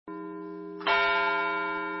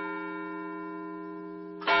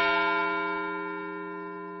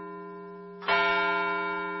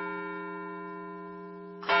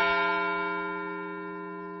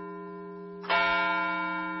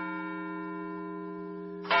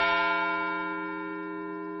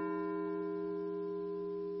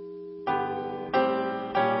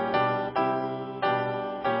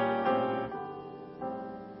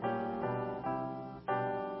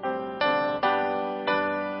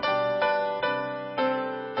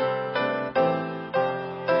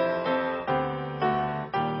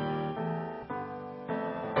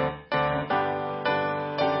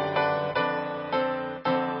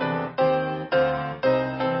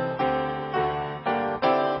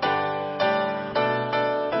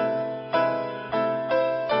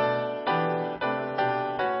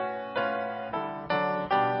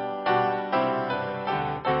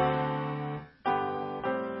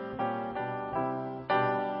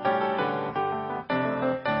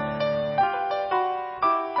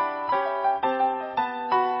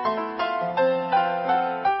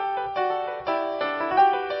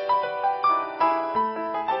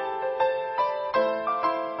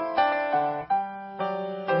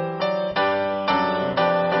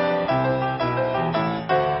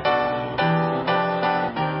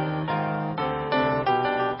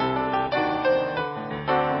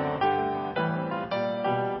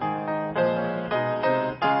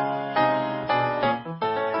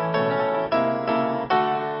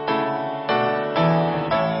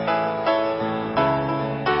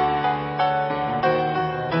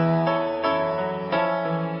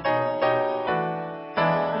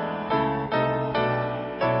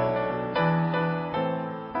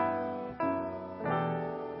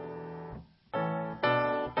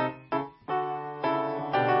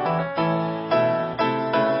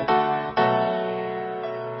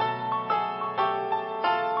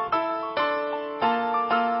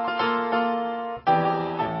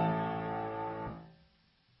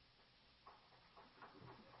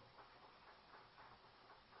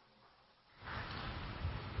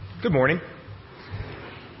Good morning.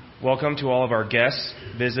 Welcome to all of our guests,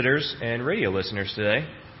 visitors, and radio listeners today.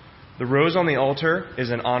 The rose on the altar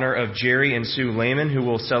is in honor of Jerry and Sue Lehman, who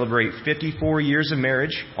will celebrate 54 years of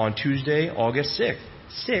marriage on Tuesday, August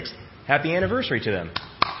 6th. Happy anniversary to them.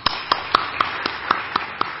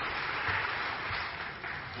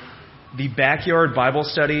 The backyard Bible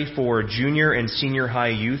study for junior and senior high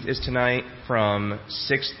youth is tonight from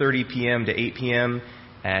 6:30 p.m. to 8 p.m.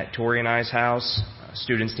 at Tori and I's house.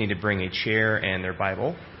 Students need to bring a chair and their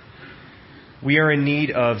Bible. We are in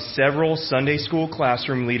need of several Sunday school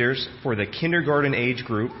classroom leaders for the kindergarten age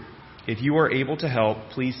group. If you are able to help,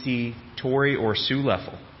 please see Tori or Sue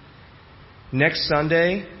Leffel. Next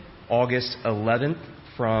Sunday, August 11th,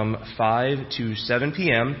 from 5 to 7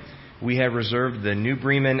 p.m., we have reserved the New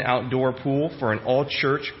Bremen outdoor pool for an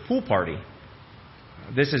all-church pool party.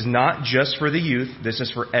 This is not just for the youth, this is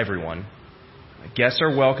for everyone. Guests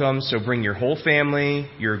are welcome, so bring your whole family,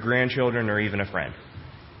 your grandchildren, or even a friend.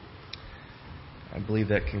 I believe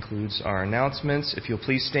that concludes our announcements. If you'll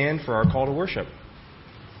please stand for our call to worship.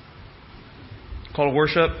 Call to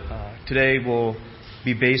worship today will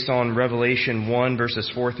be based on Revelation 1,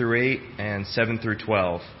 verses 4 through 8 and 7 through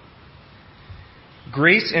 12.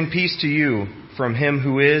 Grace and peace to you from Him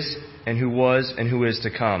who is, and who was, and who is to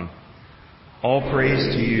come. All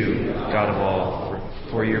praise to you, God of all,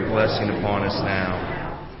 for your blessing upon us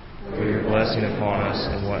now, for your blessing upon us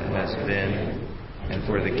in what has been, and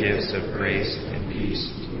for the gifts of grace and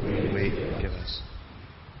peace you wait to give us.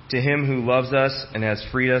 To Him who loves us and has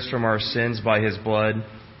freed us from our sins by His blood,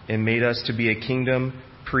 and made us to be a kingdom,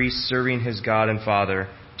 priests serving His God and Father,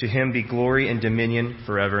 to Him be glory and dominion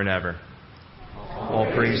forever and ever.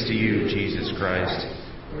 All praise to you, Jesus Christ,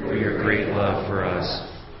 for your great love for us,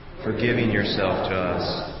 for giving yourself to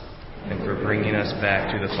us, and for bringing us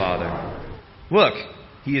back to the Father. Look,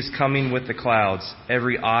 He is coming with the clouds.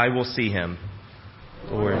 Every eye will see Him.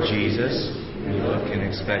 Lord Jesus, we look in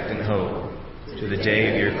expectant hope to the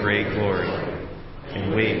day of your great glory,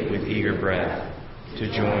 and wait with eager breath to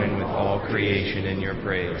join with all creation in your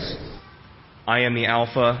praise. I am the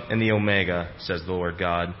Alpha and the Omega, says the Lord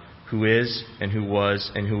God, who is, and who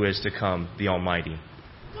was, and who is to come, the Almighty.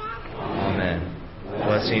 Amen.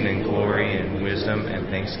 Blessing and glory and wisdom and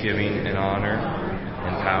thanksgiving and honor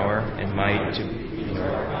and power and might to be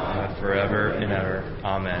God forever and ever.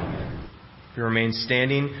 Amen. If you remain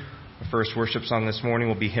standing, the first worship song this morning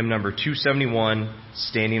will be hymn number 271,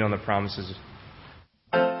 Standing on the Promises.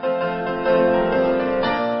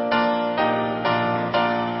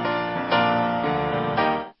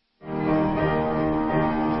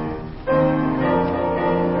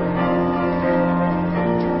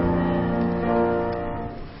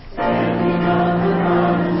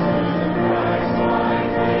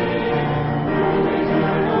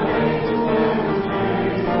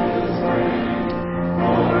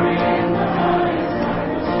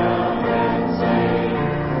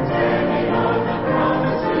 Standing on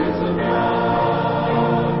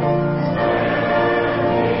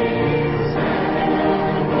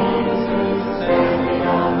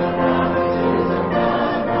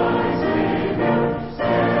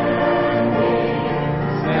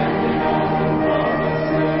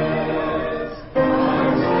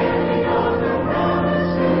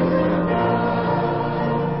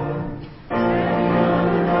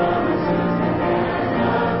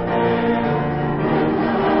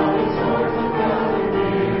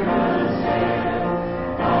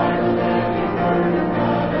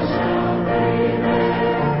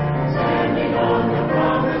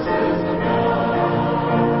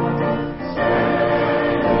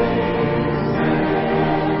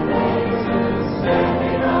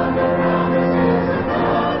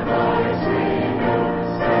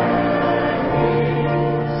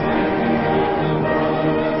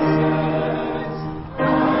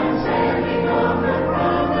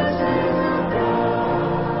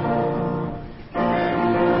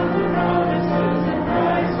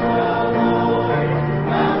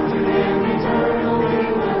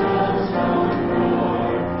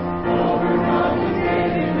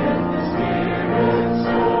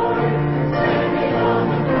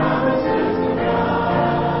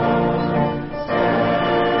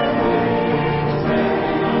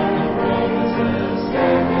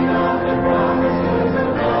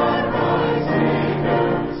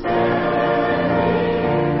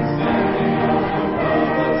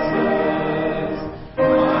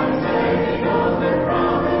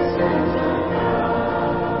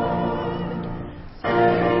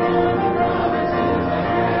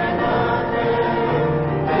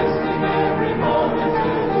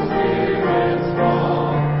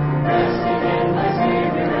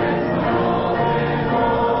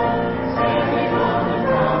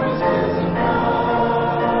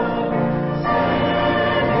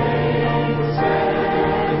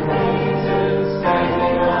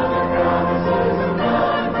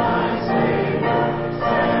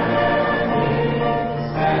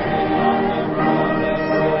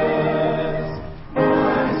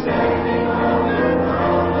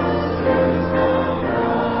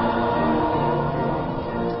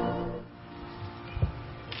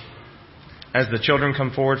As the children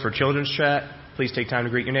come forward for children's chat, please take time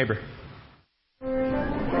to greet your neighbor.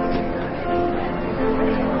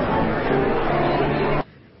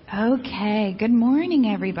 Okay, good morning,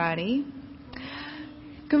 everybody.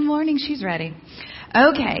 Good morning, she's ready.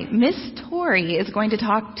 Okay, Miss Tori is going to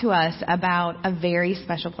talk to us about a very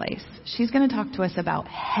special place. She's going to talk to us about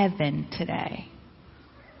heaven today.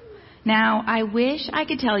 Now, I wish I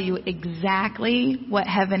could tell you exactly what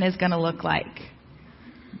heaven is going to look like,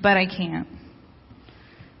 but I can't.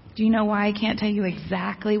 Do you know why I can't tell you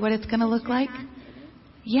exactly what it's going to look like?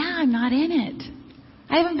 Yeah, I'm not in it.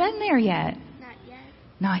 I haven't been there yet.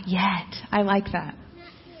 Not yet. I like that.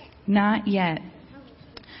 Not yet.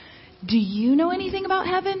 Do you know anything about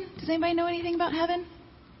heaven? Does anybody know anything about heaven?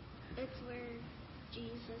 It's where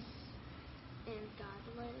Jesus and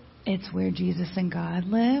God live. It's where Jesus and God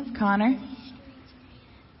live. Connor?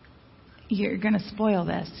 You're going to spoil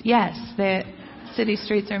this. Yes, the city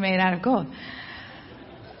streets are made out of gold.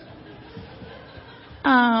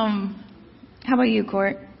 How about you,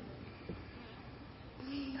 Court?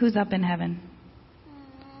 Who's up in heaven?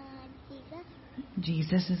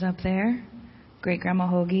 Jesus is up there. Great-Grandma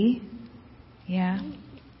Hoagie. Yeah.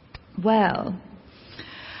 Well,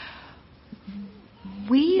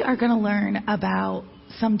 we are going to learn about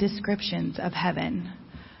some descriptions of heaven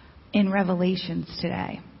in Revelations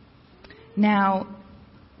today. Now,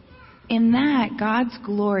 in that, God's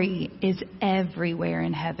glory is everywhere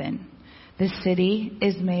in heaven. The city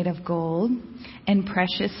is made of gold and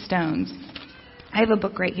precious stones. I have a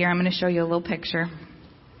book right here. I'm going to show you a little picture.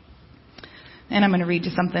 And I'm going to read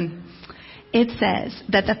you something. It says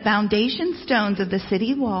that the foundation stones of the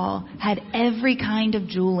city wall had every kind of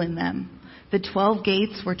jewel in them. The 12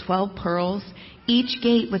 gates were 12 pearls. Each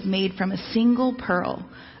gate was made from a single pearl.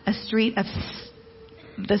 The street of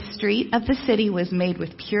the city was made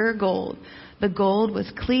with pure gold. The gold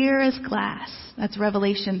was clear as glass. That's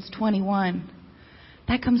Revelations 21.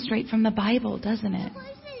 That comes straight from the Bible, doesn't it?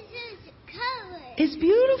 It's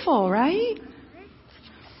beautiful, right?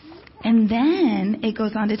 And then it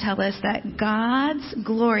goes on to tell us that God's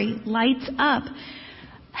glory lights up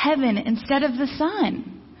heaven instead of the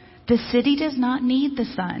sun. The city does not need the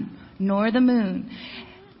sun, nor the moon.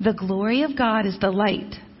 The glory of God is the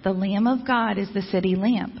light. The Lamb of God is the city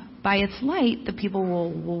lamp. By its light, the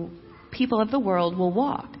people of the world will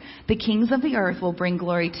walk. The kings of the earth will bring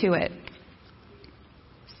glory to it.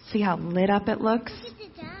 See how lit up it looks?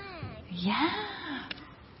 Yeah.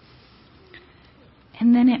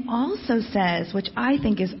 And then it also says, which I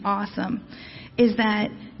think is awesome, is that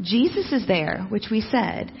Jesus is there, which we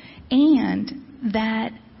said, and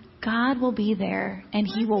that God will be there and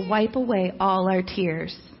He will wipe away all our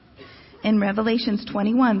tears. In Revelations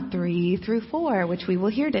 21, 3 through 4, which we will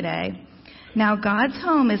hear today, now God's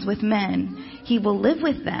home is with men. He will live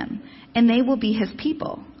with them, and they will be His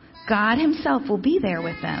people. God Himself will be there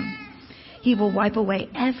with them. He will wipe away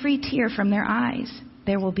every tear from their eyes.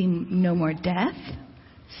 There will be no more death,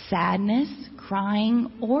 sadness,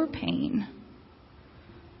 crying, or pain.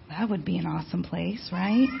 That would be an awesome place,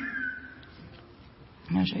 right?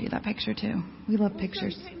 I'm going to show you that picture too. We love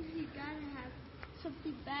pictures. Sometimes you gotta have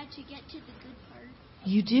something bad to get to the good part.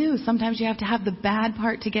 You do. Sometimes you have to have the bad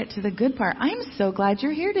part to get to the good part. I'm so glad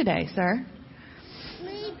you're here today, sir.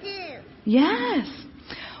 We do. Yes.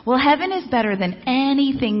 Well, heaven is better than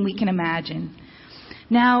anything we can imagine.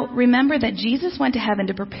 Now, remember that Jesus went to heaven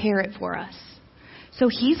to prepare it for us. So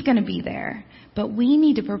He's going to be there, but we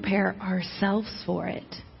need to prepare ourselves for it.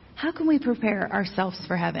 How can we prepare ourselves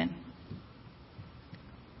for heaven?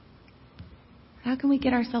 How can we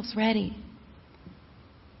get ourselves ready?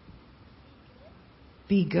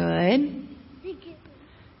 Be good.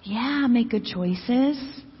 Yeah, make good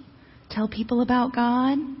choices. Tell people about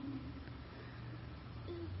God.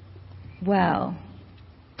 Well,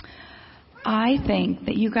 I think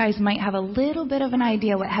that you guys might have a little bit of an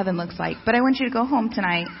idea what heaven looks like. But I want you to go home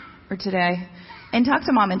tonight or today and talk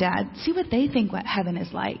to Mom and Dad. See what they think what heaven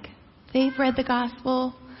is like. They've read the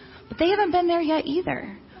gospel, but they haven't been there yet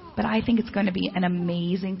either. But I think it's going to be an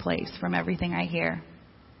amazing place from everything I hear.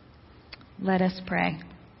 Let us pray.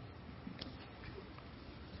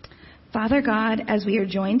 Father God, as we are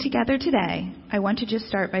joined together today, I want to just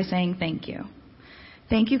start by saying thank you.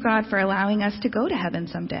 Thank you, God, for allowing us to go to heaven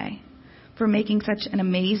someday, for making such an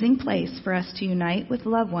amazing place for us to unite with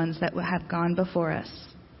loved ones that have gone before us.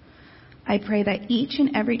 I pray that each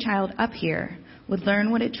and every child up here would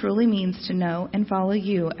learn what it truly means to know and follow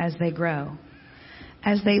you as they grow.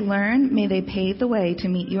 As they learn, may they pave the way to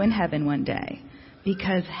meet you in heaven one day,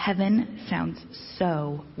 because heaven sounds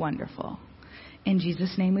so wonderful. In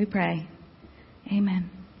Jesus' name we pray. Amen.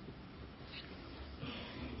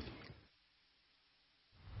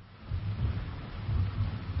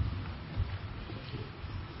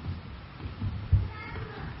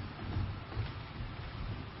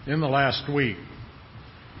 in the last week,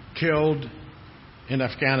 killed in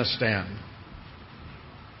Afghanistan.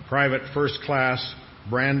 Private First Class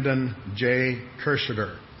Brandon J.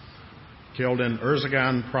 Kershiter, killed in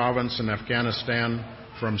Uruzgan province in Afghanistan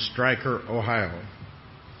from Stryker, Ohio.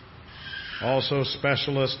 Also,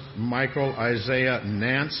 Specialist Michael Isaiah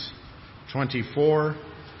Nance, 24,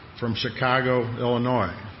 from Chicago,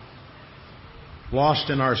 Illinois. Lost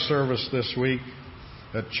in our service this week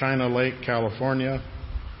at China Lake, California,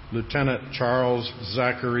 Lieutenant Charles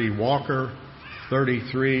Zachary Walker,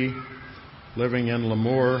 33, living in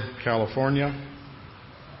Lemoore, California.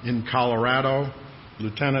 In Colorado,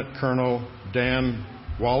 Lieutenant Colonel Dan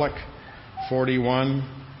Wallach, 41,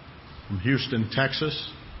 from Houston,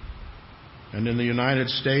 Texas. And in the United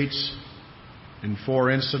States, in 4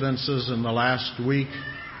 incidences in the last week,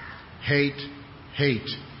 hate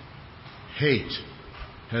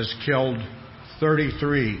has killed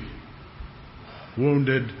 33,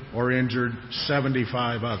 wounded or injured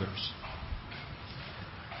 75 others.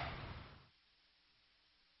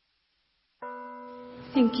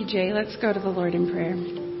 Thank you, Jay. Let's go to the Lord in prayer.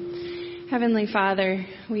 Heavenly Father,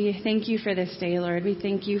 we thank you for this day, Lord. We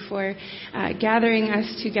thank you for gathering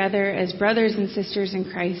us together as brothers and sisters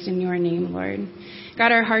in Christ in your name, Lord.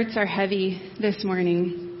 God, our hearts are heavy this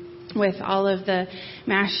morning with all of the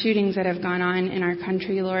mass shootings that have gone on in our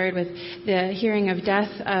country, Lord, with the hearing of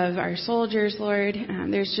death of our soldiers, Lord.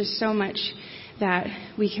 There's just so much that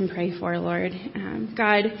we can pray for, Lord.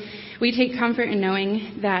 God, we take comfort in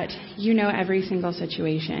knowing that you know every single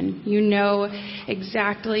situation. You know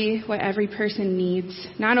exactly what every person needs,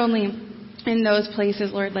 not only in those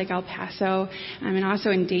places, Lord, like El Paso, and also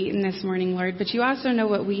in Dayton this morning, Lord, but you also know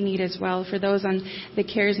what we need as well for those on the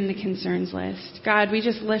cares and the concerns list. God, we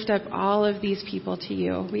just lift up all of these people to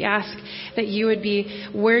you. We ask that you would be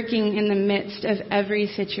working in the midst of every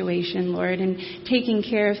situation, Lord, and taking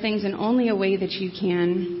care of things in only a way that you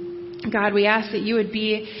can. God, we ask that you would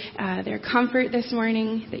be their comfort this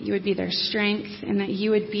morning, that you would be their strength, and that you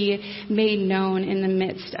would be made known in the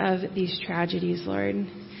midst of these tragedies, Lord.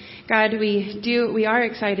 God, we are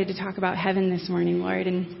excited to talk about heaven this morning, Lord,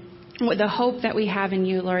 and the hope that we have in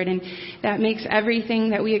you, Lord, and that makes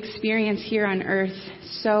everything that we experience here on earth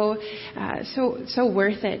so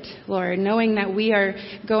worth it, Lord, knowing that we are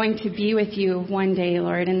going to be with you one day,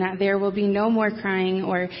 Lord, and that there will be no more crying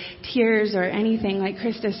or tears or anything, like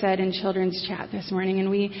Krista said in children's chat this morning, and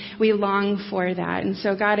we long for that. And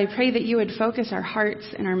so, God, I pray that you would focus our hearts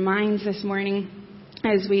and our minds this morning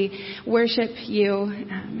as we worship you,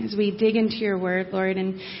 as we dig into your word, Lord.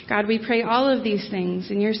 And God, we pray all of these things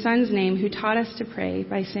in your Son's name, who taught us to pray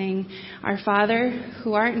by saying, Our Father,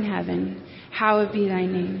 who art in heaven, hallowed be thy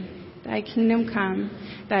name. Thy kingdom come,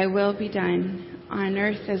 thy will be done, on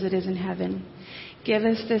earth as it is in heaven. Give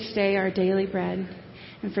us this day our daily bread,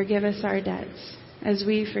 and forgive us our debts, as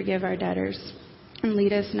we forgive our debtors. And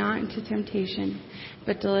lead us not into temptation,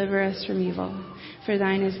 but deliver us from evil. For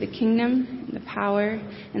thine is the kingdom, and the power,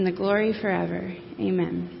 and the glory forever.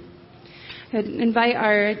 Amen. I'd invite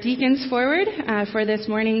our deacons forward for this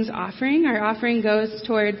morning's offering. Our offering goes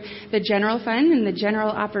toward the general fund and the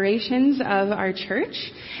general operations of our church.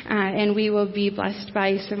 And we will be blessed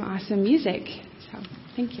by some awesome music. So,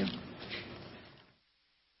 thank you.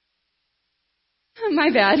 My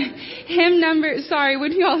bad.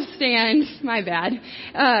 Would you all stand? My bad.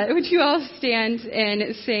 Would you all stand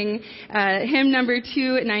and sing hymn number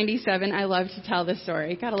 297, I Love to Tell the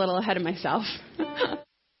Story. Got a little ahead of myself. Amen.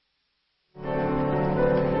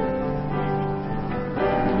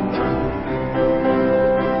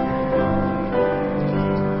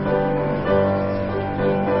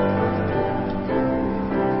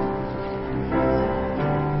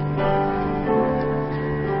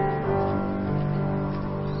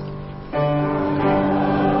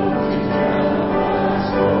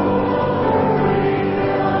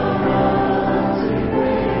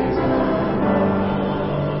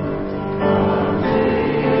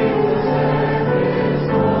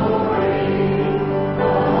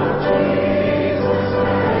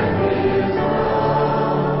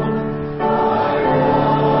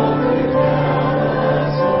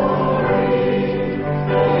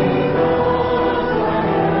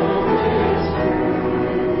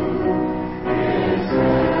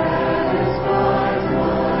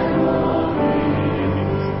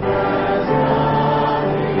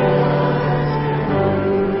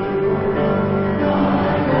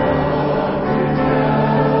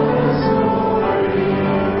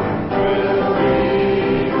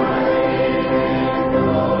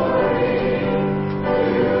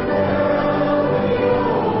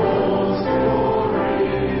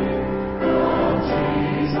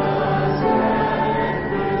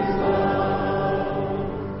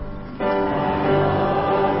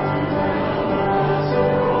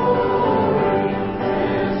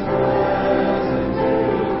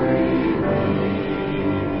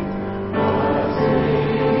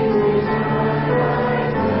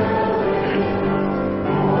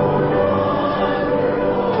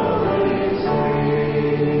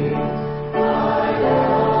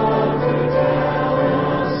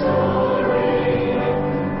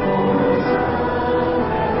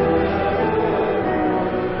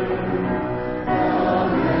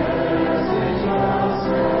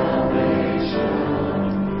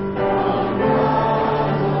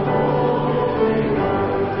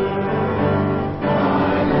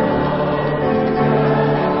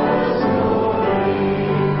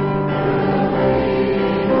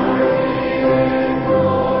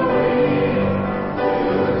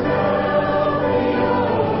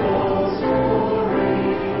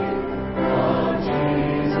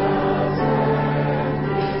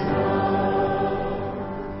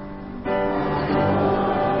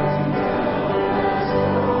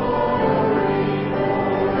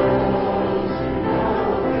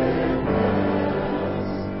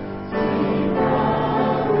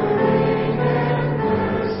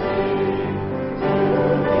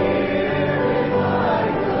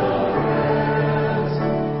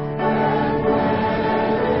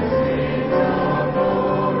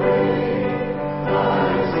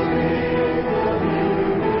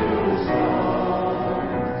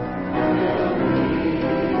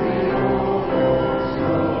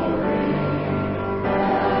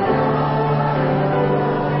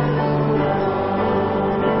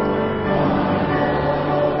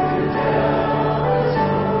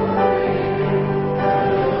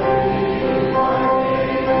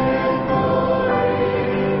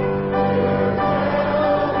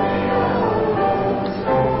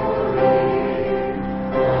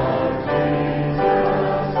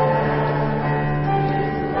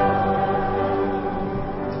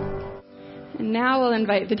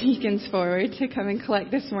 the deacons forward to come and collect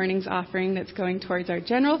this morning's offering that's going towards our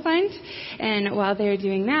general fund. And while they're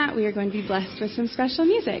doing that, we are going to be blessed with some special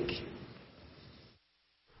music.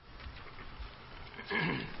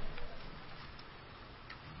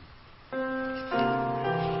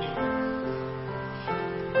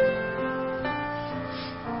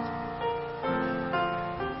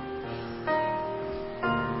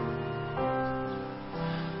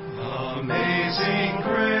 Amazing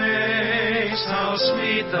grace, how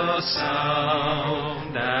sweet the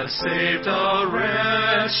sound that saved a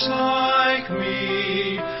wretch like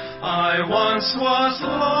me. I once was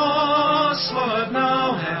lost, but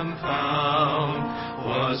now am found.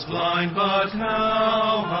 Was blind, but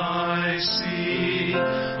now I see.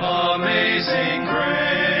 Amazing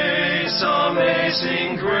grace,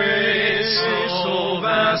 so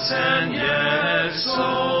vast and yet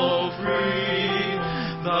so free.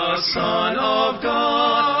 The Son of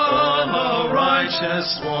God, the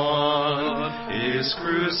righteous one, is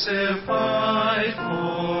crucified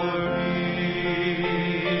for me.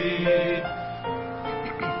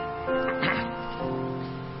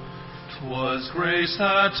 'Twas grace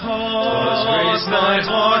that taught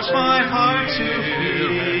my heart to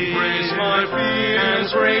feel, and grace my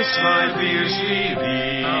fears relieve.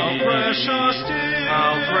 How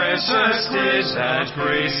precious did that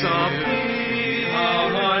grace appear,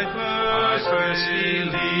 how I first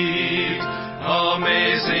believed.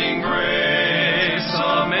 Amazing grace,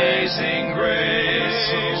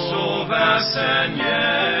 so vast and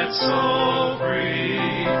yet so free.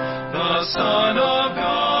 The Son of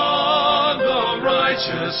God, the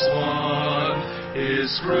righteous one,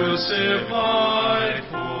 is crucified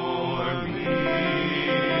for me.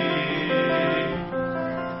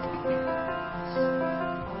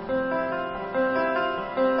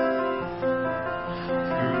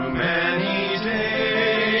 Through many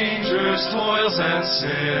dangers, toils, and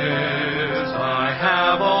sins, I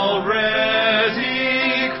have already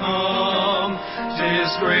come.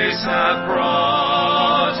 'Tis grace hath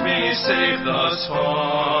brought me safe thus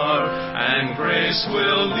far, and grace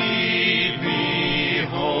will lead me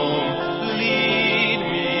home. Lead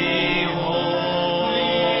me home.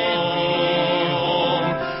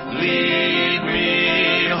 Lead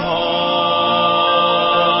me home.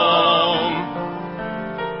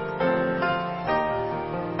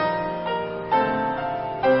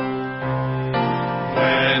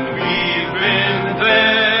 When we've been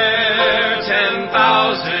there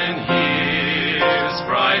 10,000 years,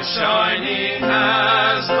 bright shining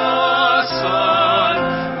as the sun,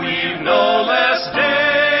 we've no less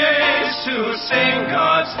days to sing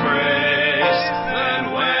God's praise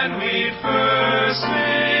than when we first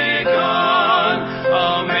begun.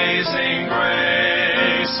 Amazing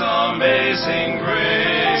grace,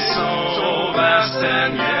 so vast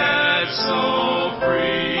and yet so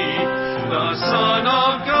free. The Son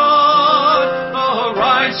of God, the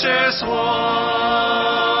righteous one,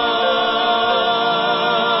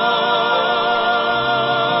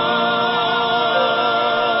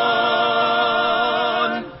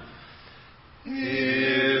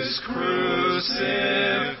 is crucified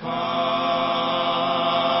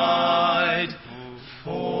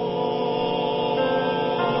for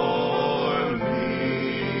me.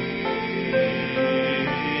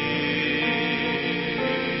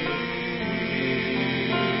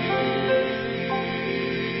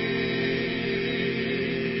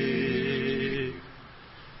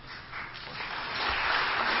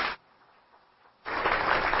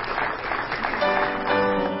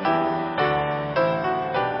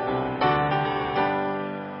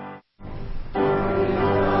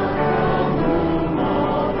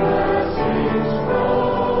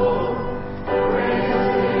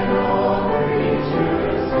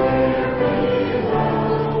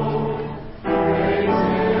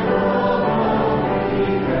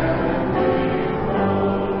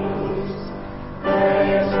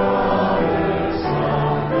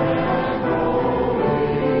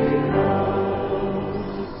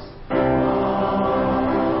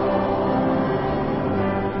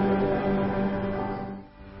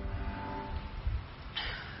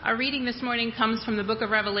 Our reading this morning comes from the book of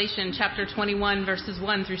Revelation, chapter 21, verses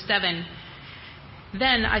 1 through 7.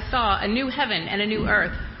 Then I saw a new heaven and a new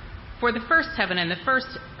earth, for the first heaven and the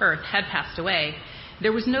first earth had passed away.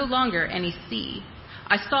 There was no longer any sea.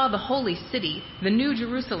 I saw the holy city, the new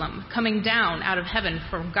Jerusalem, coming down out of heaven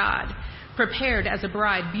from God, prepared as a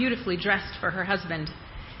bride beautifully dressed for her husband.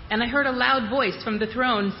 And I heard a loud voice from the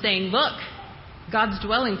throne saying, "Look, God's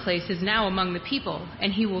dwelling place is now among the people,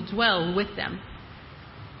 and he will dwell with them.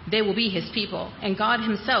 They will be his people, and God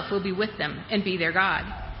himself will be with them and be their God.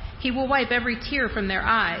 He will wipe every tear from their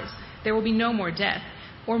eyes. There will be no more death,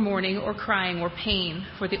 or mourning or crying or pain,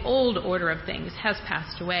 for the old order of things has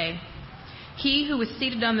passed away. He who was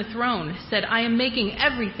seated on the throne said, I am making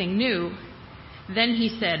everything new. Then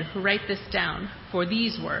he said, write this down, for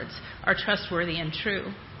these words are trustworthy and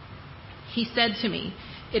true. He said to me,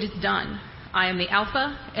 it is done. I am the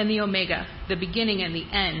Alpha and the Omega, the beginning and the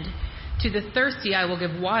end. To the thirsty I will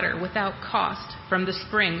give water without cost from the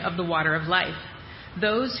spring of the water of life.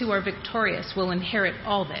 Those who are victorious will inherit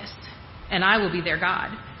all this, and I will be their God,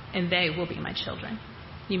 and they will be my children.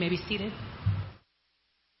 You may be seated.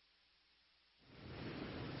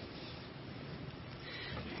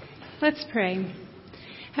 Let's pray.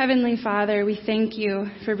 Heavenly Father, we thank you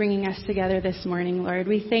for bringing us together this morning, Lord.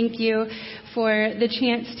 We thank you for the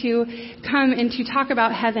chance to come and to talk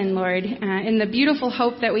about heaven, Lord, and the beautiful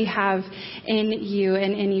hope that we have in you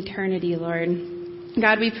and in eternity, Lord.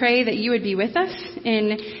 God, we pray that you would be with us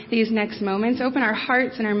in these next moments. Open our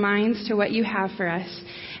hearts and our minds to what you have for us.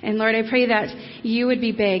 And Lord, I pray that you would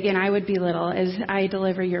be big and I would be little as I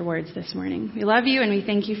deliver your words this morning. We love you and we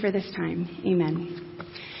thank you for this time. Amen.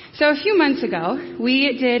 So a few months ago,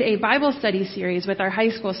 we did a Bible study series with our high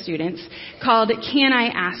school students called Can I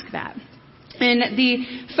Ask That? And the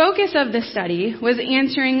focus of the study was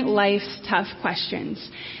answering life's tough questions.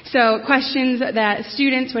 So questions that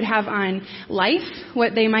students would have on life,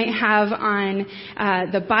 what they might have on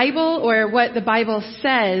the Bible, or what the Bible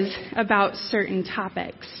says about certain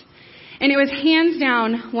topics. And it was hands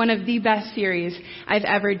down one of the best series I've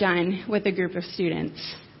ever done with a group of students.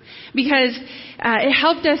 Because it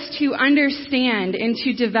helped us to understand and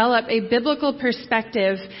to develop a biblical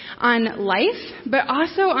perspective on life, but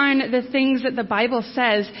also on the things that the Bible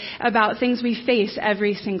says about things we face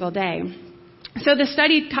every single day. So the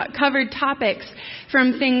study covered topics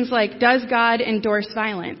from things like, does God endorse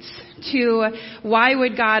violence, to why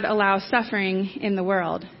would God allow suffering in the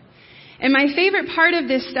world? And my favorite part of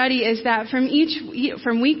this study is that from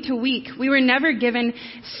week to week, we were never given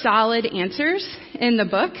solid answers in the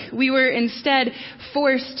book. We were instead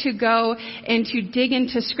forced to go and to dig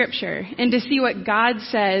into Scripture and to see what God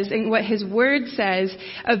says and what His Word says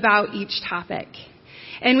about each topic.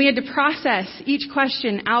 And we had to process each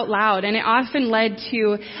question out loud, and it often led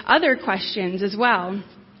to other questions as well.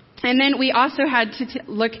 And then we also had to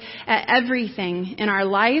look at everything in our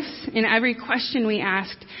lives and every question we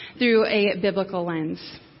asked through a biblical lens.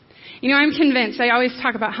 You know, I'm convinced, I always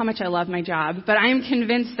talk about how much I love my job, but I'm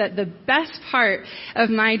convinced that the best part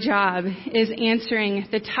of my job is answering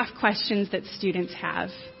the tough questions that students have.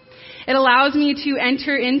 It allows me to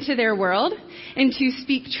enter into their world and to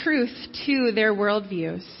speak truth to their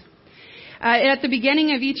worldviews. At the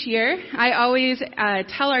beginning of each year, I always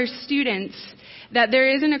tell our students that there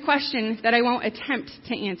isn't a question that I won't attempt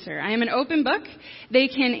to answer. I am an open book. They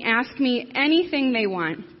can ask me anything they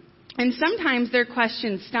want. And sometimes their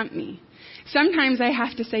questions stump me. Sometimes I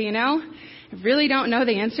have to say, I really don't know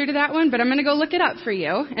the answer to that one, but I'm going to go look it up for you.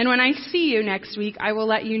 And when I see you next week, I will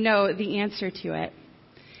let you know the answer to it.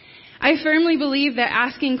 I firmly believe that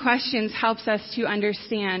asking questions helps us to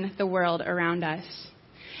understand the world around us.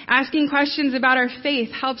 Asking questions about our faith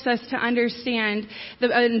helps us to understand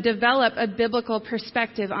and develop a biblical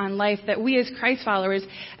perspective on life that we as Christ followers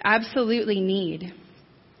absolutely need.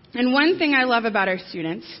 And one thing I love about our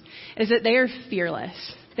students is that they are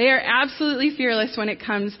fearless. They are absolutely fearless when it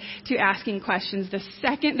comes to asking questions. The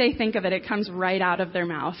second they think of it, it comes right out of their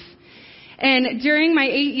mouth. And during my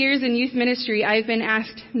 8 years in youth ministry, I've been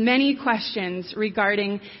asked many questions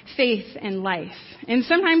regarding faith and life. And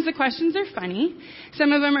sometimes the questions are funny.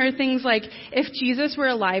 Some of them are things like, if Jesus were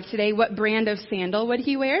alive today, what brand of sandal would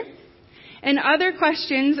he wear? And other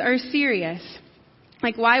questions are serious.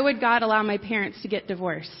 Like, why would God allow my parents to get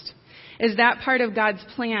divorced? Is that part of God's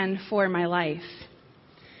plan for my life?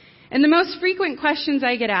 And the most frequent questions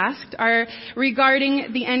I get asked are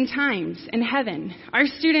regarding the end times and heaven. Our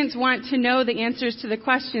students want to know the answers to the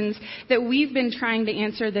questions that we've been trying to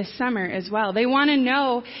answer this summer as well. They want to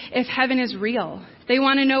know if heaven is real. They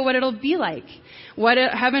want to know what it'll be like, what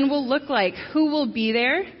heaven will look like, who will be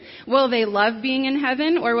there. Will they love being in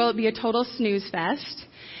heaven, or will it be a total snooze fest?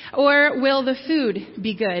 Or will the food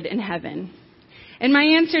be good in heaven? And my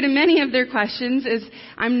answer to many of their questions is,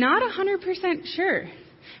 I'm not 100% sure.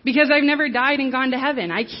 Because I've never died and gone to heaven.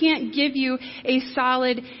 I can't give you a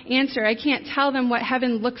solid answer. I can't tell them what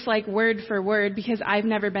heaven looks like word for word because I've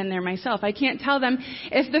never been there myself. I can't tell them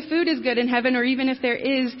if the food is good in heaven or even if there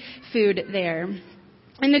is food there.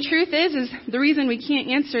 And the truth is the reason we can't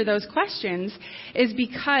answer those questions is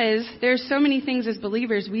because there's so many things as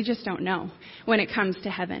believers we just don't know when it comes to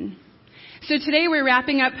heaven. So today we're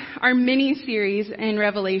wrapping up our mini-series in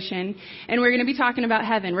Revelation, and we're going to be talking about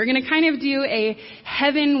heaven. We're going to kind of do a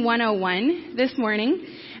Heaven 101 this morning,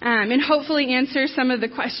 and hopefully answer some of the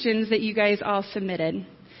questions that you guys all submitted.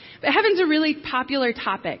 But heaven's a really popular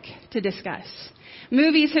topic to discuss.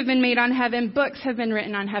 Movies have been made on heaven. Books have been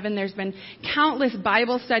written on heaven. There's been countless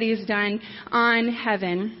Bible studies done on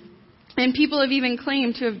heaven. And people have even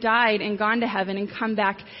claimed to have died and gone to heaven and come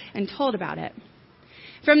back and told about it.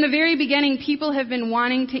 From the very beginning, people have been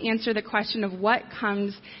wanting to answer the question of what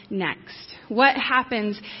comes next. What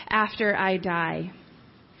happens after I die?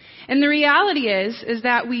 And the reality is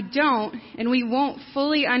that we don't and we won't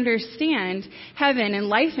fully understand heaven and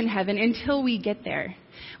life in heaven until we get there.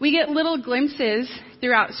 We get little glimpses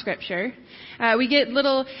throughout Scripture. We get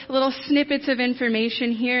little snippets of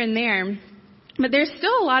information here and there. But there's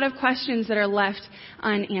still a lot of questions that are left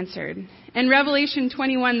unanswered. And Revelation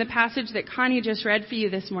 21, the passage that Connie just read for you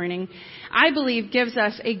this morning, I believe gives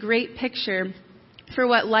us a great picture for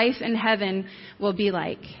what life in heaven will be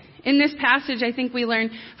like. In this passage, I think we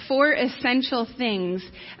learn 4 essential things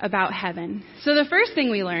about heaven. So the first thing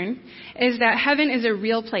we learn is that heaven is a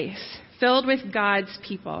real place filled with God's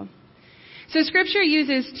people. So Scripture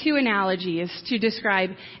uses 2 analogies to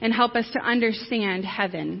describe and help us to understand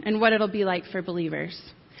heaven and what it'll be like for believers.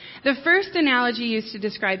 The first analogy used to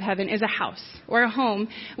describe heaven is a house or a home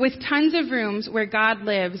with tons of rooms where God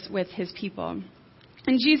lives with his people.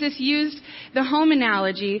 And Jesus used the home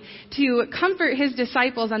analogy to comfort his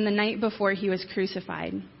disciples on the night before he was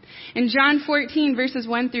crucified. In John 14, verses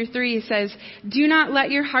 1 through 3, he says, "Do not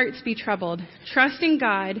let your hearts be troubled. Trust in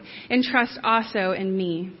God and trust also in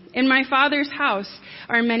me. In my Father's house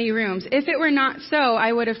are many rooms. If it were not so,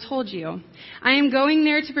 I would have told you. I am going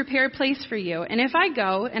there to prepare a place for you. And if I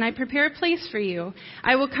go and I prepare a place for you,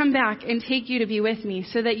 I will come back and take you to be with me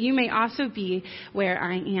so that you may also be where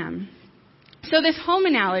I am." So this home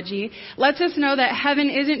analogy lets us know that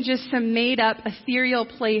heaven isn't just some made-up ethereal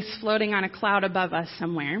place floating on a cloud above us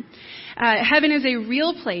somewhere. Heaven is a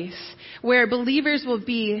real place where believers will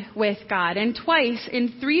be with God. And twice in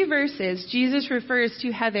 3 verses, Jesus refers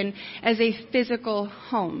to heaven as a physical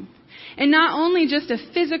home. And not only just a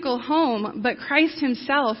physical home, but Christ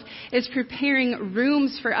himself is preparing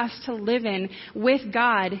rooms for us to live in with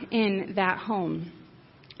God in that home.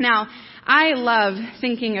 Now, I love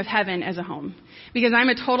thinking of heaven as a home because I'm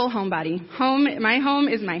a total homebody. My home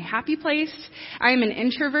is my happy place. I'm an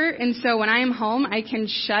introvert, and so when I am home, I can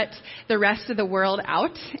shut the rest of the world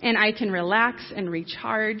out, and I can relax and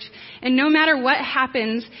recharge. And no matter what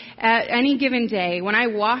happens at any given day, when I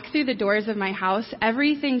walk through the doors of my house,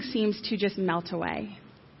 everything seems to just melt away.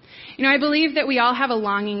 You know, I believe that we all have a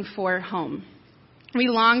longing for home. We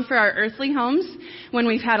long for our earthly homes when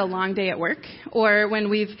we've had a long day at work or when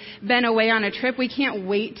we've been away on a trip. We can't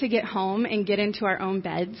wait to get home and get into our own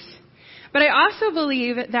beds. But I also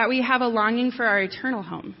believe that we have a longing for our eternal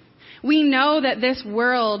home. We know that this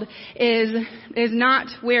world is not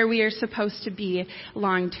where we are supposed to be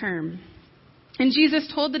long term. And Jesus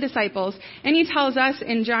told the disciples, and he tells us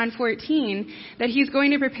in John 14, that he's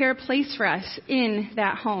going to prepare a place for us in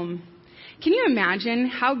that home. Can you imagine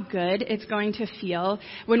how good it's going to feel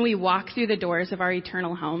when we walk through the doors of our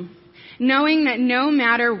eternal home? Knowing that no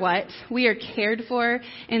matter what, we are cared for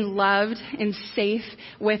and loved and safe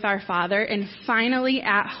with our Father and finally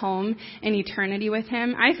at home in eternity with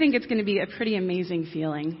him. I think it's going to be a pretty amazing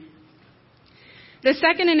feeling. The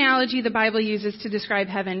second analogy the Bible uses to describe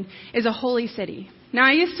heaven is a holy city. Now,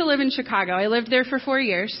 I used to live in Chicago. I lived there for 4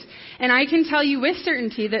 years, and I can tell you with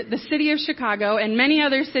certainty that the city of Chicago and many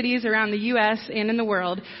other cities around the U.S. and in the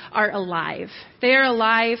world are alive. They are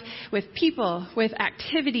alive with people, with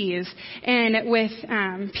activities, and with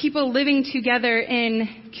people living together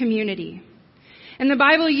in community. And the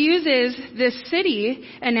Bible uses this city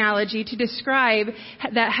analogy to describe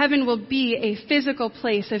that heaven will be a physical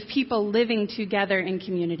place of people living together in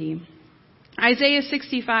community. Isaiah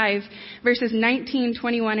 65, verses 19,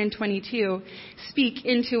 21, and 22 speak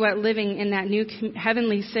into what living in that new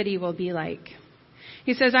heavenly city will be like.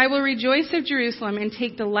 He says, "I will rejoice of Jerusalem and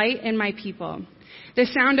take delight in my people. The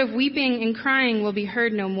sound of weeping and crying will be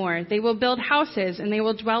heard no more. They will build houses and they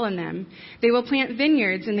will dwell in them. They will plant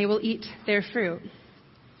vineyards and they will eat their fruit."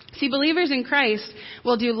 See, believers in Christ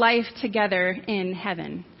will do life together in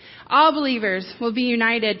heaven. All believers will be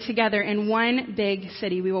united together in one big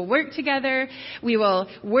city. We will work together, we will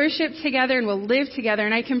worship together, and we'll live together.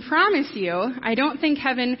 And I can promise you, I don't think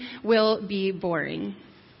heaven will be boring.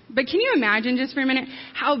 But can you imagine just for a minute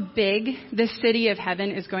how big the city of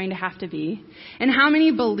heaven is going to have to be? And how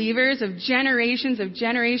many believers of generations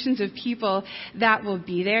of people that will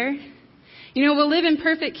be there? We'll live in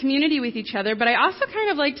perfect community with each other, but I also kind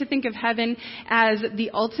of like to think of heaven as the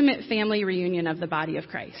ultimate family reunion of the body of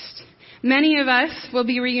Christ. Many of us will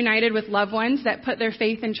be reunited with loved ones that put their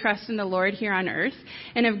faith and trust in the Lord here on earth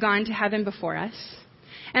and have gone to heaven before us.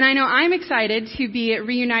 And I know I'm excited to be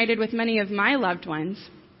reunited with many of my loved ones.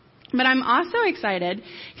 But I'm also excited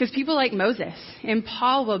because people like Moses and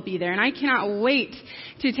Paul will be there. And I cannot wait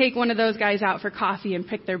to take one of those guys out for coffee and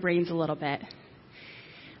pick their brains a little bit.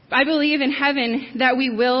 I believe in heaven that we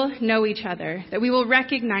will know each other, that we will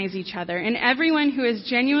recognize each other, and everyone who has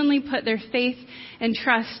genuinely put their faith and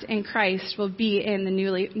trust in Christ will be in the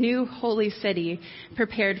new holy city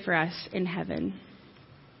prepared for us in heaven.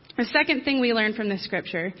 The second thing we learn from this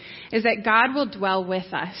scripture is that God will dwell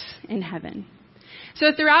with us in heaven.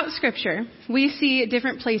 So throughout Scripture, we see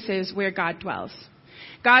different places where God dwells.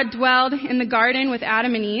 God dwelled in the garden with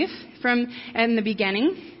Adam and Eve in the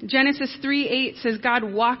beginning. Genesis 3:8 says God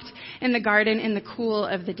walked in the garden in the cool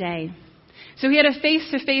of the day. So he had a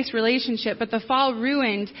face-to-face relationship, but the fall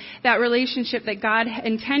ruined that relationship that God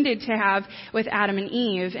intended to have with Adam and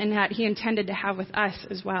Eve and that he intended to have with us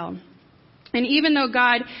as well. And even though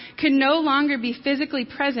God could no longer be physically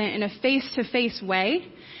present in a face-to-face way,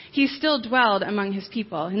 he still dwelled among his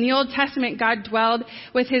people. In the Old Testament, God dwelled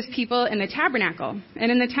with his people in the tabernacle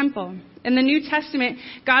and in the temple. In the New Testament,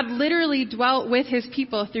 God literally dwelt with his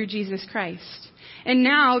people through Jesus Christ. And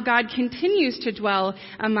now God continues to dwell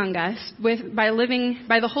among us by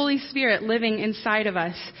the Holy Spirit living inside of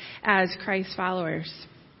us as Christ followers.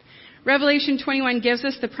 Revelation 21 gives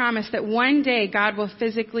us the promise that one day God will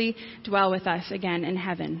physically dwell with us again in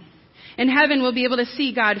heaven. In heaven, we'll be able to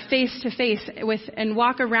see God face to face and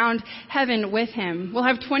walk around heaven with him. We'll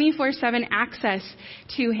have 24/7 access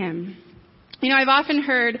to him. I've often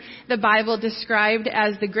heard the Bible described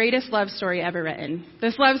as the greatest love story ever written.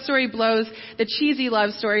 This love story blows the cheesy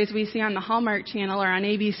love stories we see on the Hallmark Channel or on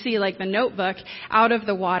ABC, like The Notebook, out of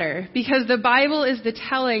the water. Because the Bible is the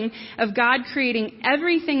telling of God creating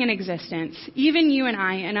everything in existence, even you and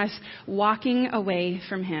I, and us walking away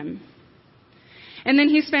from him. And then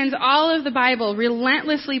he spends all of the Bible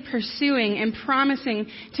relentlessly pursuing and promising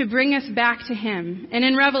to bring us back to him. And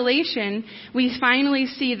in Revelation, we finally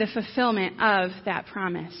see the fulfillment of that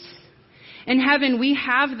promise. In heaven, we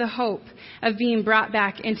have the hope of being brought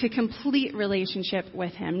back into complete relationship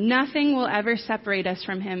with him. Nothing will ever separate us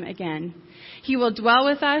from him again. He will dwell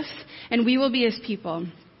with us, and we will be his people.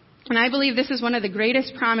 And I believe this is one of the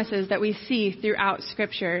greatest promises that we see throughout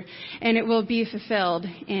Scripture, and it will be fulfilled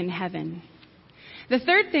in heaven. The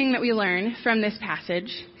third thing that we learn from this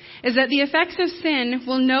passage is that the effects of sin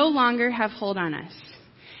will no longer have hold on us.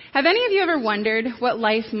 Have any of you ever wondered what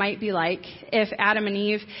life might be like if Adam and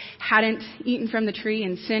Eve hadn't eaten from the tree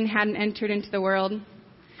and sin hadn't entered into the world?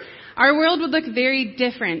 Our world would look very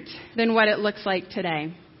different than what it looks like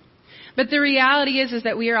today. But the reality is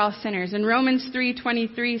that we are all sinners. And Romans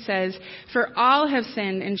 3:23 says, "For all have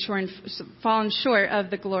sinned and fallen short of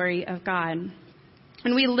the glory of God."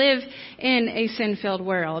 And we live in a sin-filled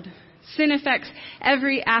world. Sin affects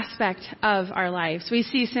every aspect of our lives. We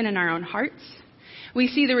see sin in our own hearts. We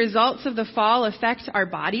see the results of the fall affect our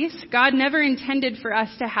bodies. God never intended for us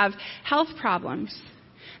to have health problems.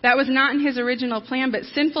 That was not in his original plan, but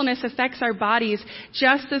sinfulness affects our bodies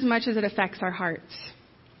just as much as it affects our hearts.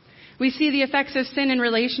 We see the effects of sin in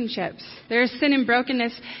relationships. There is sin and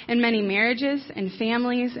brokenness in many marriages and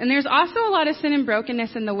families. And there's also a lot of sin and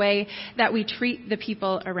brokenness in the way that we treat the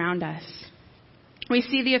people around us. We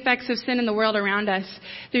see the effects of sin in the world around us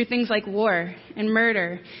through things like war and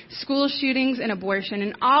murder, school shootings and abortion.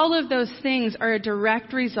 And all of those things are a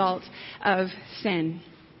direct result of sin.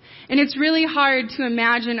 And it's really hard to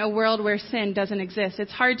imagine a world where sin doesn't exist.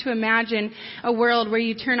 It's hard to imagine a world where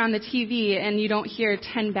you turn on the TV and you don't hear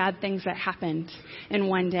 10 bad things that happened in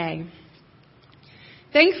one day.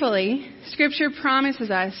 Thankfully, Scripture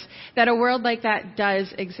promises us that a world like that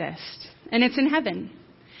does exist. And it's in heaven.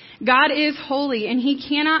 God is holy and he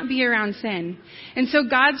cannot be around sin. And so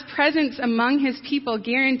God's presence among his people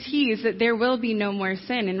guarantees that there will be no more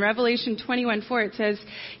sin. In Revelation 21:4 it says,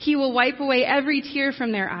 "He will wipe away every tear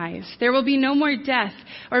from their eyes. There will be no more death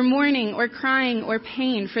or mourning or crying or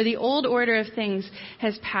pain, for the old order of things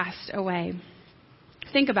has passed away."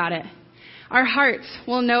 Think about it. Our hearts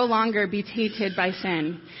will no longer be tainted by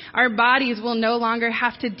sin. Our bodies will no longer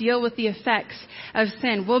have to deal with the effects of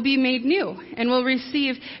sin. We'll be made new and we'll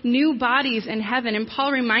receive new bodies in heaven. And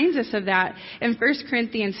Paul reminds us of that in 1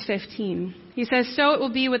 Corinthians 15. He says, "So it will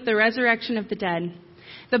be with the resurrection of the dead.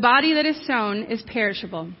 The body that is sown is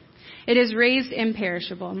perishable. It is raised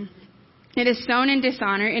imperishable. It is sown in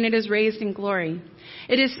dishonor and it is raised in glory.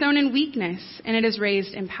 It is sown in weakness and it is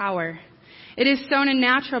raised in power. It is sown a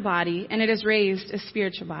natural body, and it is raised a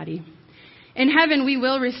spiritual body. In heaven, we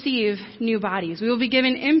will receive new bodies. We will be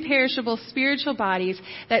given imperishable spiritual bodies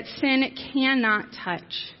that sin cannot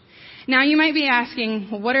touch. Now, you might be asking,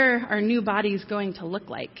 what are our new bodies going to look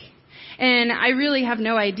like? And I really have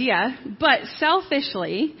no idea, but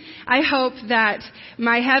selfishly, I hope that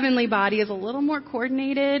my heavenly body is a little more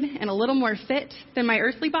coordinated and a little more fit than my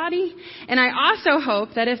earthly body. And I also hope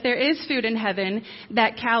that if there is food in heaven,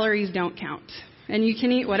 that calories don't count. And you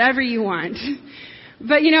can eat whatever you want.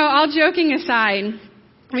 But all joking aside,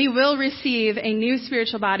 we will receive a new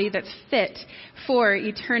spiritual body that's fit for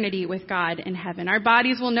eternity with God in heaven. Our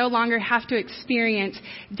bodies will no longer have to experience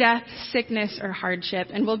death, sickness, or hardship,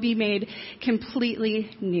 and will be made completely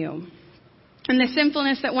new. And the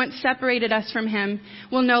sinfulness that once separated us from Him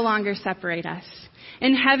will no longer separate us.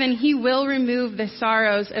 In heaven, He will remove the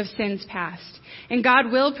sorrows of sins past, and God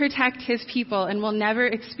will protect His people and will never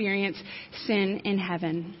experience sin in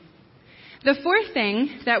heaven. The fourth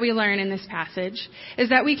thing that we learn in this passage is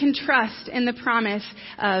that we can trust in the promise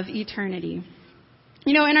of eternity.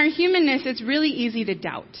 In our humanness, it's really easy to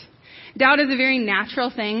doubt. Doubt is a very natural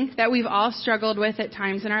thing that we've all struggled with at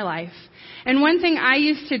times in our life. And one thing I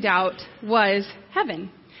used to doubt was heaven.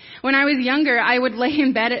 When I was younger, I would lay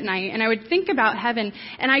in bed at night and I would think about heaven,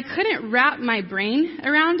 and I couldn't wrap my brain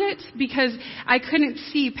around it because I couldn't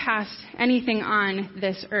see past anything on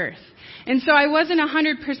this earth. And so I wasn't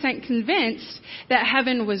 100% convinced that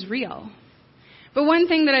heaven was real. But one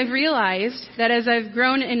thing that I've realized, that as I've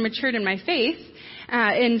grown and matured in my faith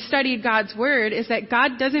and studied God's Word, is that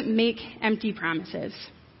God doesn't make empty promises.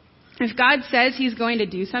 If God says He's going to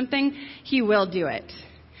do something, He will do it.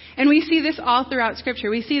 And we see this all throughout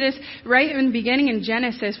Scripture. We see this right in the beginning in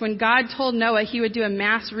Genesis when God told Noah He would do a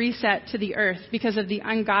mass reset to the earth because of the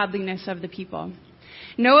ungodliness of the people.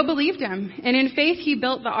 Noah believed Him, and in faith he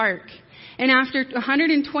built the ark. And after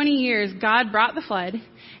 120 years, God brought the flood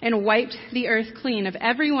and wiped the earth clean of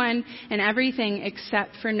everyone and everything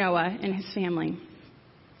except for Noah and his family.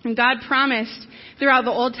 And God promised throughout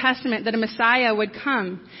the Old Testament that a Messiah would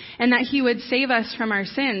come and that He would save us from our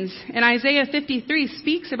sins. And Isaiah 53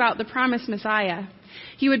 speaks about the promised Messiah.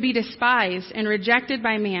 He would be despised and rejected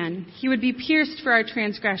by man. He would be pierced for our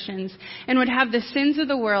transgressions and would have the sins of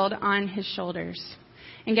the world on His shoulders.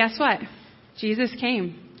 And guess what? Jesus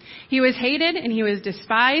came. He was hated and He was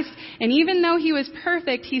despised, and even though He was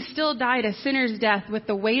perfect, He still died a sinner's death with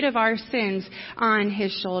the weight of our sins on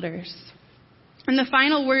His shoulders. And the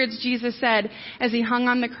final words Jesus said as He hung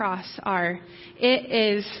on the cross are, "It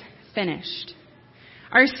is finished."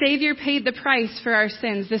 Our Savior paid the price for our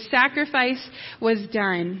sins. The sacrifice was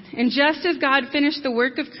done. And just as God finished the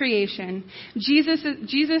work of creation,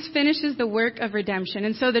 Jesus finishes the work of redemption.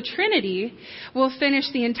 And so the Trinity will finish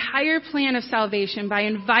the entire plan of salvation by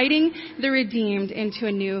inviting the redeemed into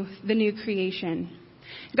the new creation.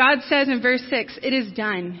 God says in verse 6, "It is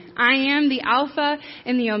done. I am the Alpha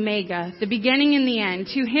and the Omega, the beginning and the end.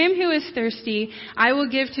 To him who is thirsty, I will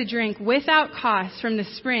give to drink without cost from the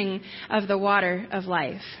spring of the water of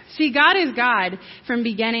life." See, God is God from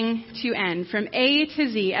beginning to end, from A to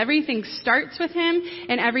Z. Everything starts with Him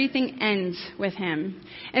and everything ends with Him.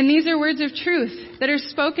 And these are words of truth that are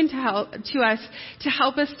spoken to us to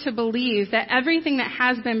help us to believe that everything that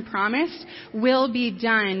has been promised will be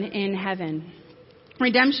done in heaven.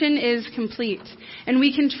 Redemption is complete, and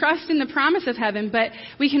we can trust in the promise of heaven, but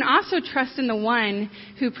we can also trust in the one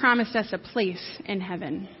who promised us a place in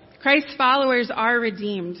heaven. Christ's followers are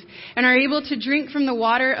redeemed and are able to drink from the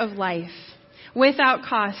water of life without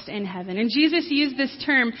cost in heaven. And Jesus used this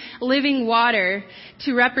term, living water,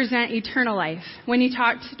 to represent eternal life when He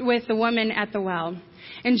talked with the woman at the well.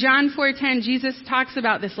 In John 4:10, Jesus talks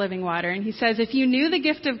about this living water, and He says, "If you knew the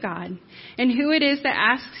gift of God and who it is that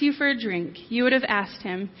asks you for a drink, you would have asked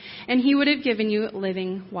Him, and He would have given you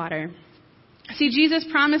living water." See, Jesus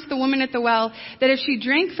promised the woman at the well that if she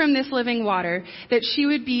drank from this living water, that she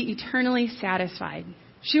would be eternally satisfied.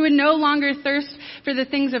 She would no longer thirst for the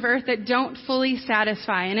things of earth that don't fully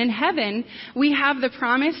satisfy. And in heaven, we have the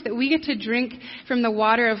promise that we get to drink from the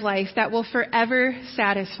water of life that will forever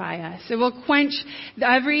satisfy us. It will quench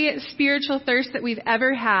every spiritual thirst that we've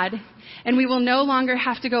ever had, and we will no longer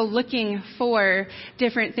have to go looking for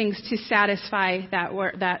different things to satisfy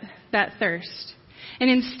that thirst.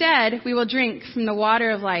 And instead, we will drink from the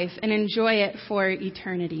water of life and enjoy it for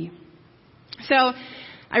eternity. So,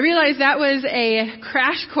 I realize that was a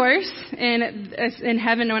crash course in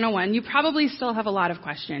Heaven 101. You probably still have a lot of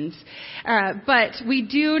questions. But we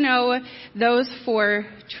do know those 4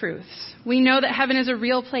 truths. We know that heaven is a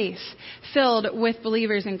real place filled with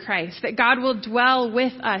believers in Christ, that God will dwell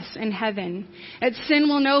with us in heaven, that sin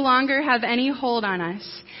will no longer have any hold on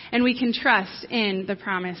us, and we can trust in the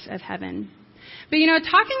promise of heaven. But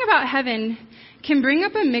talking about heaven can bring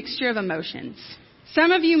up a mixture of emotions.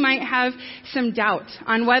 Some of you might have some doubt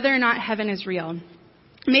on whether or not heaven is real.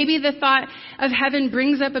 Maybe the thought of heaven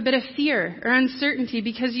brings up a bit of fear or uncertainty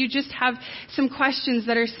because you just have some questions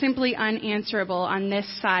that are simply unanswerable on this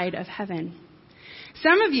side of heaven.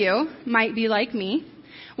 Some of you might be like me,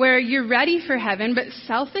 where you're ready for heaven, but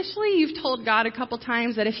selfishly you've told God a couple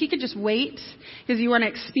times that if he could just wait because you want to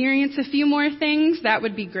experience a few more things, that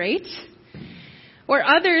would be great. Or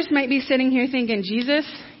others might be sitting here thinking, Jesus,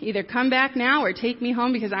 either come back now or take me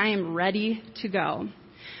home because I am ready to go.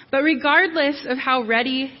 But regardless of how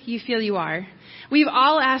ready you feel you are, we've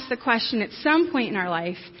all asked the question at some point in our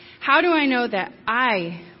life, how do I know that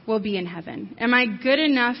I will be in heaven? Am I good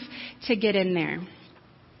enough to get in there?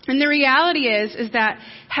 And the reality is that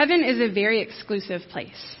heaven is a very exclusive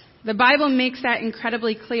place. The Bible makes that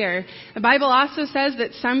incredibly clear. The Bible also says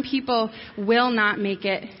that some people will not make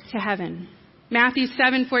it to heaven. Matthew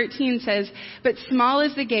 7:14 says, "But small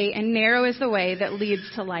is the gate and narrow is the way that leads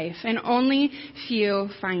to life, and only few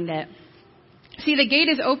find it." See, the gate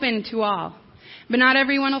is open to all, but not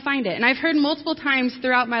everyone will find it. And I've heard multiple times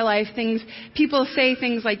throughout my life people say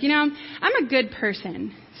things like, I'm a good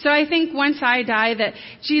person. So I think once I die that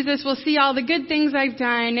Jesus will see all the good things I've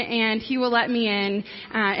done and he will let me in.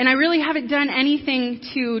 And I really haven't done anything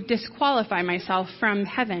to disqualify myself from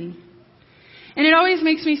heaven. And it always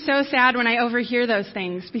makes me so sad when I overhear those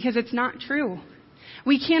things because it's not true.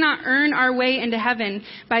 We cannot earn our way into heaven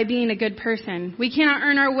by being a good person. We cannot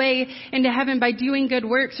earn our way into heaven by doing good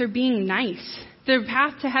works or being nice. The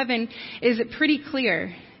path to heaven is pretty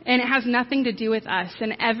clear, and it has nothing to do with us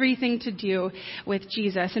and everything to do with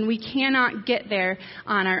Jesus. And we cannot get there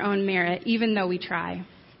on our own merit, even though we try.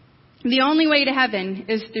 The only way to heaven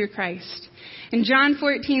is through Christ. In John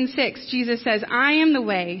 14:6, Jesus says, "I am the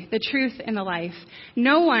way, the truth, and the life.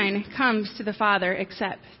 No one comes to the Father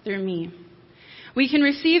except through me." We can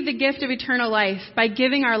receive the gift of eternal life by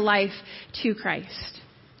giving our life to Christ.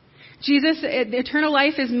 Eternal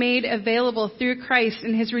life is made available through Christ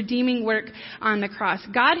and his redeeming work on the cross.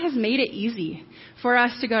 God has made it easy for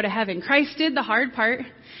us to go to heaven. Christ did the hard part.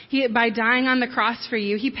 By dying on the cross for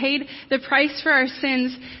you, he paid the price for our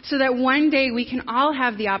sins so that one day we can all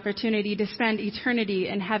have the opportunity to spend eternity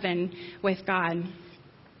in heaven with God.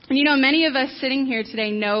 And many of us sitting here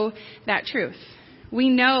today know that truth. We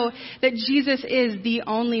know that Jesus is the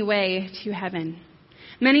only way to heaven.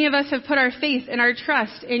 Many of us have put our faith and our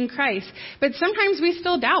trust in Christ, but sometimes we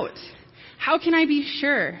still doubt. How can I be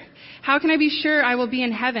sure? How can I be sure I will be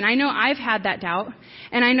in heaven? I know I've had that doubt,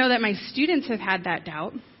 and I know that my students have had that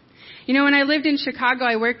doubt. When I lived in Chicago,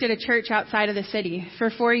 I worked at a church outside of the city for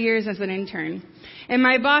 4 years as an intern. And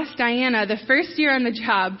my boss, Diana, the first year on the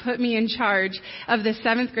job, put me in charge of the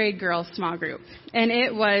 7th grade girls small group. And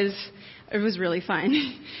it was really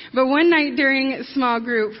fun. But one night during small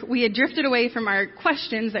group, we had drifted away from our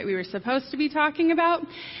questions that we were supposed to be talking about,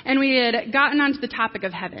 and we had gotten onto the topic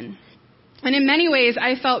of heaven. And in many ways,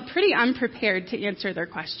 I felt pretty unprepared to answer their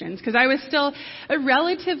questions because I was still a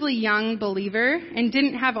relatively young believer and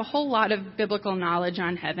didn't have a whole lot of biblical knowledge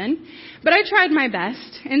on heaven. But I tried my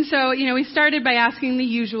best. And so, we started by asking the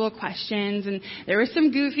usual questions, and there were some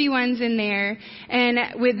goofy ones in there. And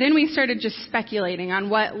then we started just speculating on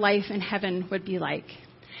what life in heaven would be like.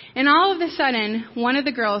 And all of a sudden, one of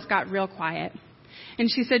the girls got real quiet. And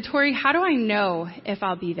she said, "Tori, how do I know if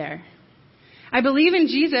I'll be there? I believe in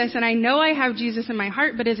Jesus, and I know I have Jesus in my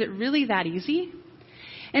heart, but is it really that easy?"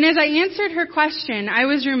 And as I answered her question, I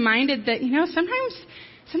was reminded that,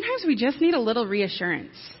 sometimes we just need a little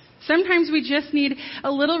reassurance. Sometimes we just need a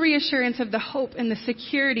little reassurance of the hope and the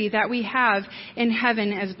security that we have in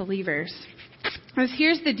heaven as believers. Because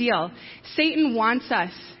here's the deal. Satan wants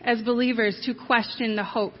us as believers to question the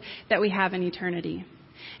hope that we have in eternity.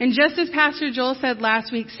 And just as Pastor Joel said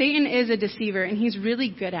last week, Satan is a deceiver, and he's really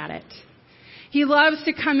good at it. He loves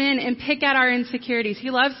to come in and pick at our insecurities. He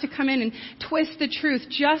loves to come in and twist the truth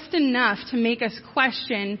just enough to make us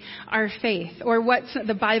question our faith or what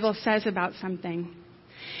the Bible says about something.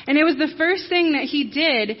 And it was the first thing that he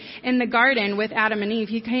did in the garden with Adam and Eve.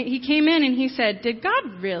 He came in and he said, "Did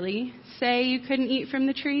God really say you couldn't eat from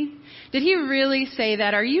the tree? Did he really say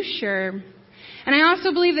that? Are you sure?" And I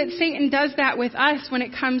also believe that Satan does that with us when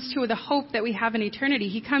it comes to the hope that we have in eternity.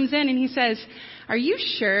 He comes in and he says, are you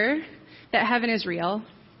sure that heaven is real?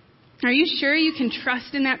 Are you sure you can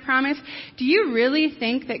trust in that promise? Do you really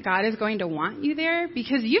think that God is going to want you there?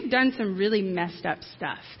 Because you've done some really messed up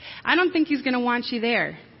stuff. I don't think he's going to want you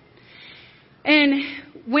there. And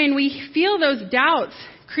when we feel those doubts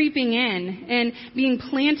creeping in and being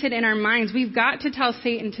planted in our minds, we've got to tell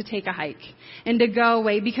Satan to take a hike and to go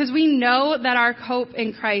away, because we know that our hope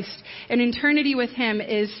in Christ and eternity with him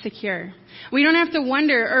is secure. We don't have to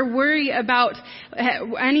wonder or worry about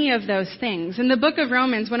any of those things. And the book of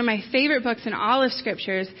Romans, one of my favorite books in all of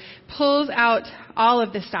Scriptures, pulls out all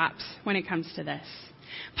of the stops when it comes to this.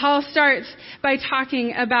 Paul starts by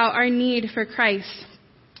talking about our need for Christ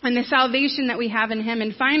and the salvation that we have in him.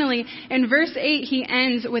 And finally, in verse 8, he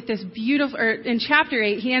ends with this beautiful, or in chapter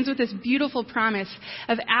 8, he ends with this beautiful promise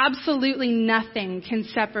of absolutely nothing can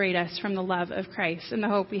separate us from the love of Christ and the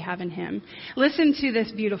hope we have in him. Listen to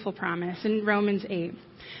this beautiful promise in Romans 8.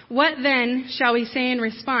 What then shall we say in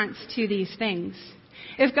response to these things?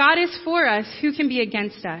 If God is for us, who can be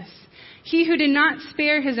against us? He who did not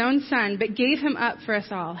spare his own son, but gave him up for us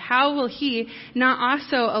all, how will he not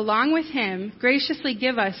also, along with him, graciously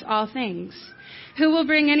give us all things? Who will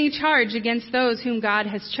bring any charge against those whom God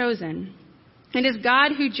has chosen? It is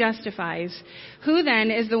God who justifies. Who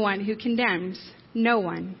then is the one who condemns? No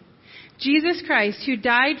one. Jesus Christ, who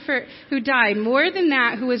died more than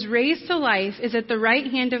that, who was raised to life, is at the right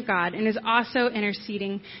hand of God and is also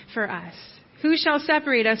interceding for us. Who shall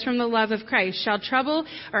separate us from the love of Christ? Shall trouble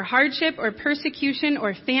or hardship or persecution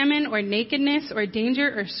or famine or nakedness or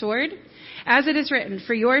danger or sword? As it is written,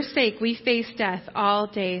 for your sake we face death all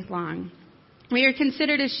day long. We are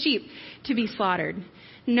considered as sheep to be slaughtered.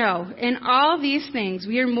 No, in all these things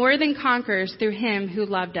we are more than conquerors through him who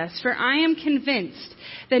loved us. For I am convinced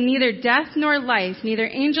that neither death nor life, neither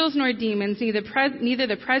angels nor demons, neither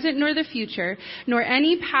the present nor the future, nor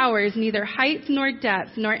any powers, neither height nor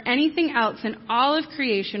depth, nor anything else in all of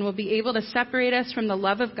creation will be able to separate us from the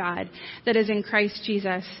love of God that is in Christ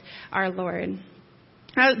Jesus our Lord.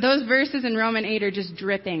 Those verses in Romans 8 are just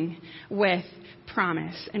dripping with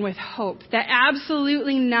promise and with hope that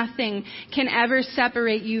absolutely nothing can ever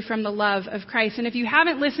separate you from the love of Christ. And if you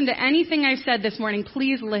haven't listened to anything I've said this morning,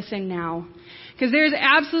 please listen now. Because there's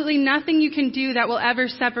absolutely nothing you can do that will ever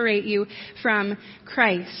separate you from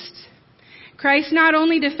Christ. Christ not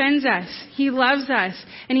only defends us, he loves us,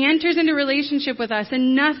 and he enters into relationship with us,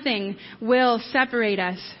 and nothing will separate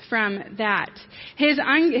us from that. His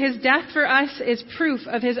death for us is proof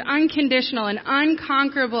of his unconditional and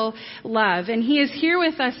unconquerable love, and he is here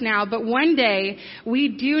with us now, but one day we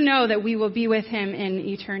do know that we will be with him in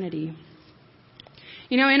eternity.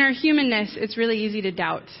 You know, in our humanness, it's really easy to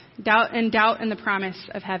doubt in the promise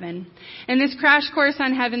of heaven. And this crash course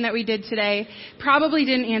on heaven that we did today probably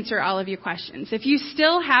didn't answer all of your questions. If you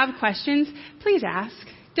still have questions, please ask.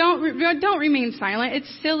 Don't remain silent.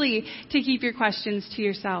 It's silly to keep your questions to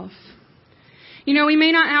yourself. You know, we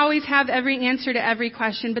may not always have every answer to every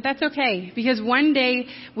question, but that's okay, because one day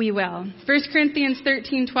we will. 1 Corinthians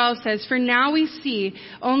 13:12 says, for now we see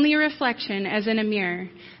only a reflection as in a mirror.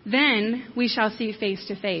 Then we shall see face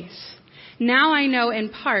to face. Now I know in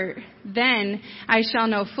part, then I shall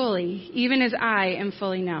know fully, even as I am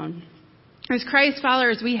fully known. As Christ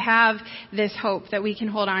followers, we have this hope that we can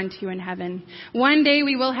hold on to in heaven. One day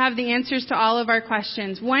we will have the answers to all of our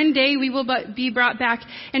questions. One day we will be brought back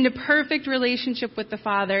into perfect relationship with the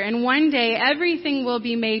Father. And one day everything will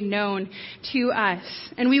be made known to us.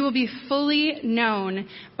 And we will be fully known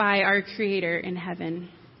by our Creator in heaven.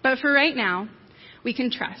 But for right now, we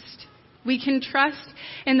can trust. We can trust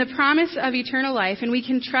in the promise of eternal life, and we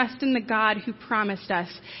can trust in the God who promised us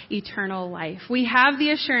eternal life. We have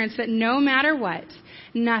the assurance that no matter what,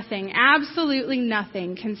 nothing, absolutely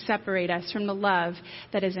nothing can separate us from the love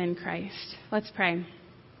that is in Christ. Let's pray.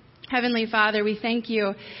 Heavenly Father, we thank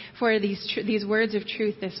you for these words of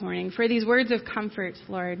truth this morning, for these words of comfort,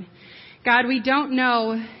 Lord. God, we don't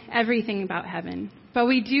know everything about heaven, but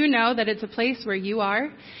we do know that it's a place where you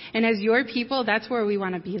are, and as your people, that's where we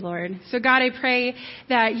want to be, Lord. So God, I pray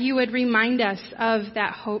that you would remind us of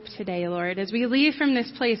that hope today, Lord. As we leave from this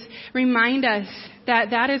place, remind us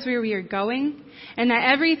that that is where we are going, and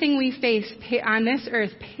that everything we face on this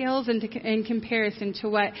earth pales in comparison to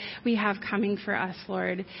what we have coming for us,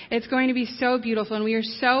 Lord. It's going to be so beautiful, and we are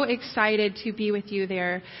so excited to be with you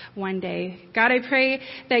there one day. God, I pray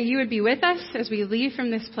that you would be with us as we leave from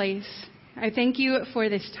this place. I thank you for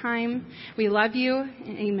this time. We love you,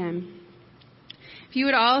 and amen. If you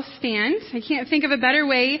would all stand, I can't think of a better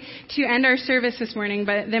way to end our service this morning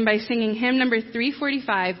than by singing hymn number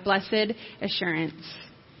 345, Blessed Assurance.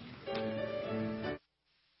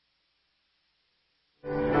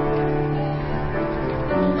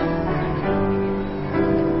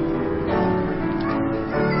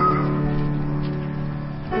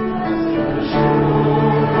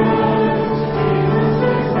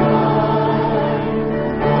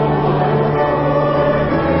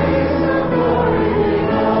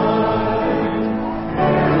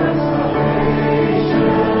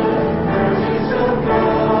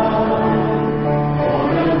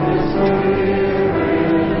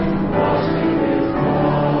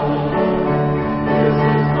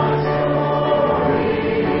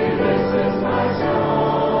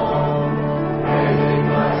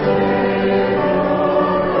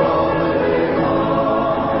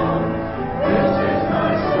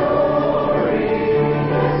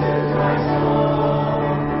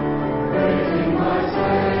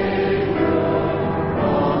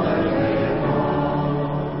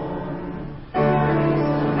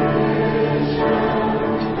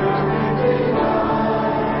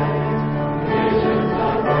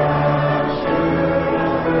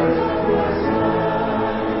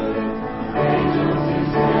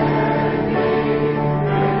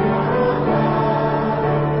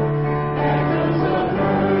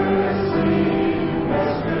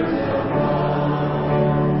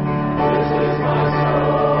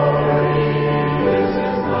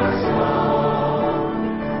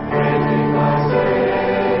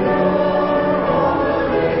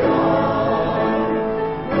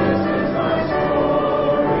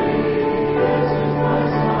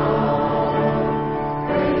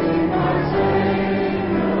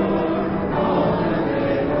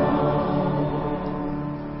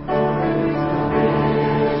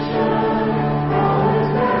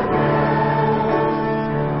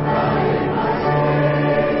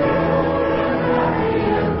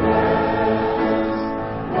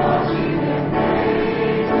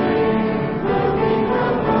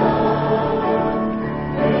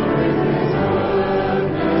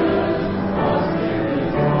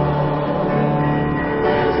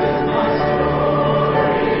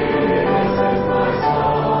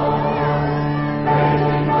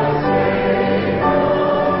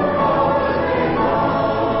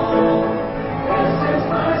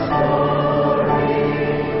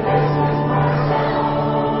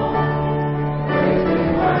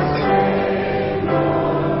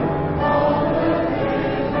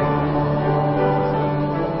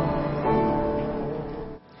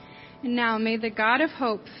 And now may the God of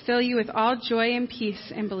hope fill you with all joy and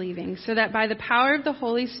peace in believing, so that by the power of the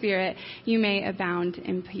Holy Spirit you may abound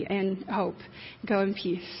in hope. Go in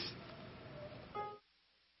peace.